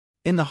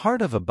In the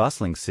heart of a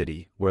bustling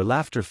city, where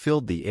laughter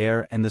filled the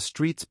air and the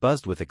streets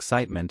buzzed with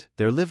excitement,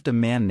 there lived a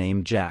man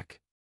named Jack.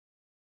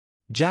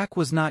 Jack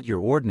was not your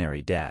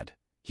ordinary dad.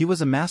 He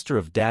was a master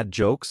of dad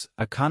jokes,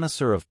 a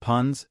connoisseur of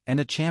puns, and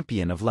a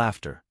champion of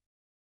laughter.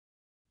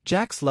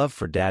 Jack's love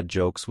for dad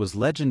jokes was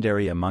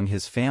legendary among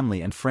his family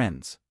and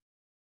friends.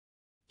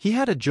 He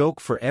had a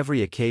joke for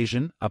every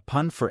occasion, a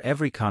pun for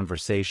every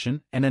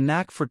conversation, and a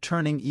knack for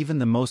turning even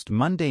the most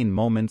mundane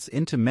moments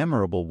into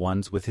memorable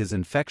ones with his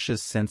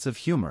infectious sense of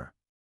humor.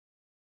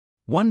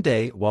 One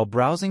day, while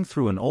browsing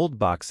through an old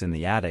box in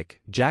the attic,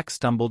 Jack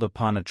stumbled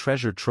upon a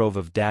treasure trove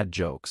of dad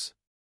jokes.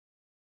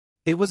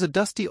 It was a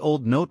dusty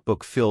old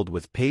notebook filled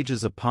with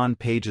pages upon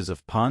pages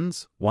of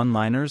puns,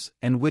 one-liners,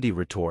 and witty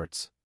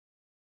retorts.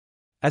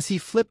 As he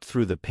flipped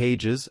through the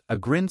pages, a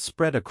grin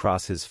spread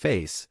across his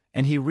face,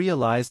 and he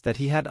realized that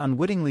he had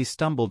unwittingly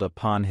stumbled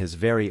upon his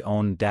very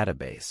own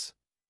database.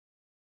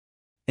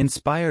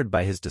 Inspired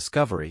by his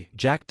discovery,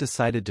 Jack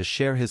decided to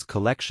share his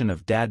collection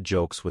of dad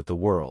jokes with the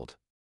world.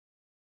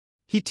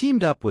 He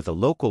teamed up with a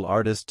local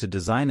artist to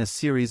design a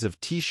series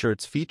of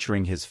t-shirts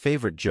featuring his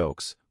favorite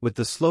jokes, with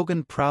the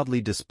slogan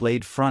proudly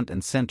displayed front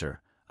and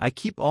center, "I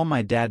keep all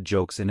my dad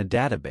jokes in a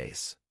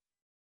database."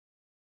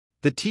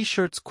 The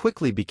t-shirts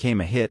quickly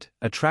became a hit,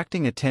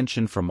 attracting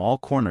attention from all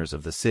corners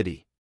of the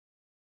city.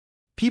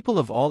 People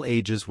of all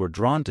ages were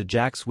drawn to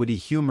Jack's witty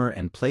humor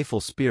and playful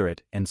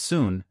spirit, and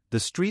soon, the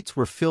streets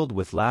were filled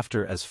with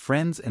laughter as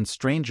friends and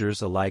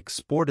strangers alike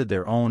sported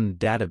their own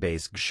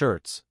database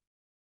shirts.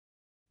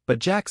 But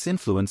Jack's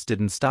influence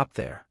didn't stop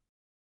there.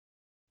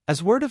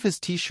 As word of his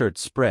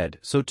t-shirts spread,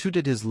 so too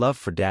did his love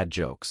for dad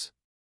jokes.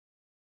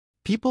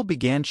 People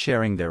began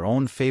sharing their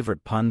own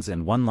favorite puns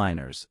and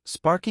one-liners,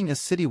 sparking a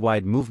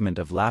citywide movement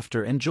of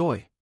laughter and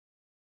joy.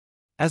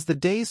 As the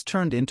days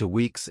turned into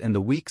weeks and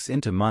the weeks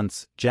into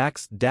months,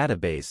 Jack's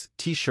database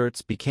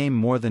t-shirts became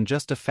more than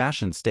just a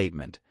fashion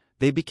statement.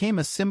 They became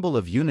a symbol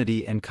of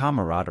unity and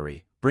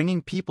camaraderie,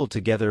 bringing people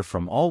together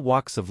from all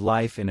walks of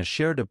life in a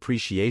shared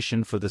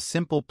appreciation for the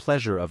simple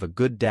pleasure of a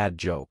good dad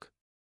joke.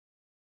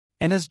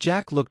 And as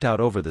Jack looked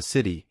out over the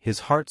city,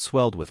 his heart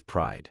swelled with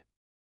pride.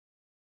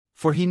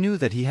 For he knew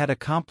that he had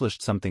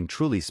accomplished something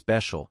truly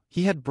special.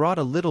 He had brought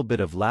a little bit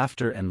of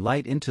laughter and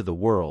light into the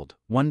world,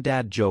 one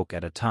dad joke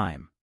at a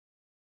time.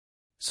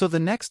 So the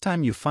next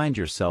time you find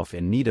yourself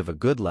in need of a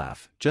good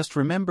laugh, just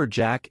remember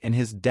Jack and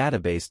his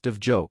database of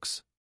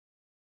jokes.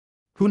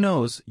 Who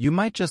knows, you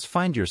might just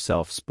find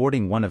yourself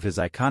sporting one of his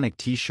iconic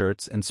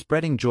t-shirts and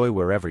spreading joy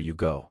wherever you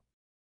go.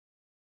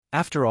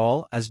 After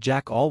all, as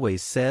Jack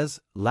always says,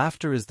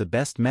 laughter is the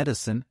best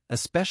medicine,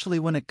 especially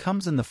when it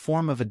comes in the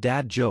form of a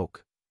dad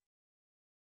joke.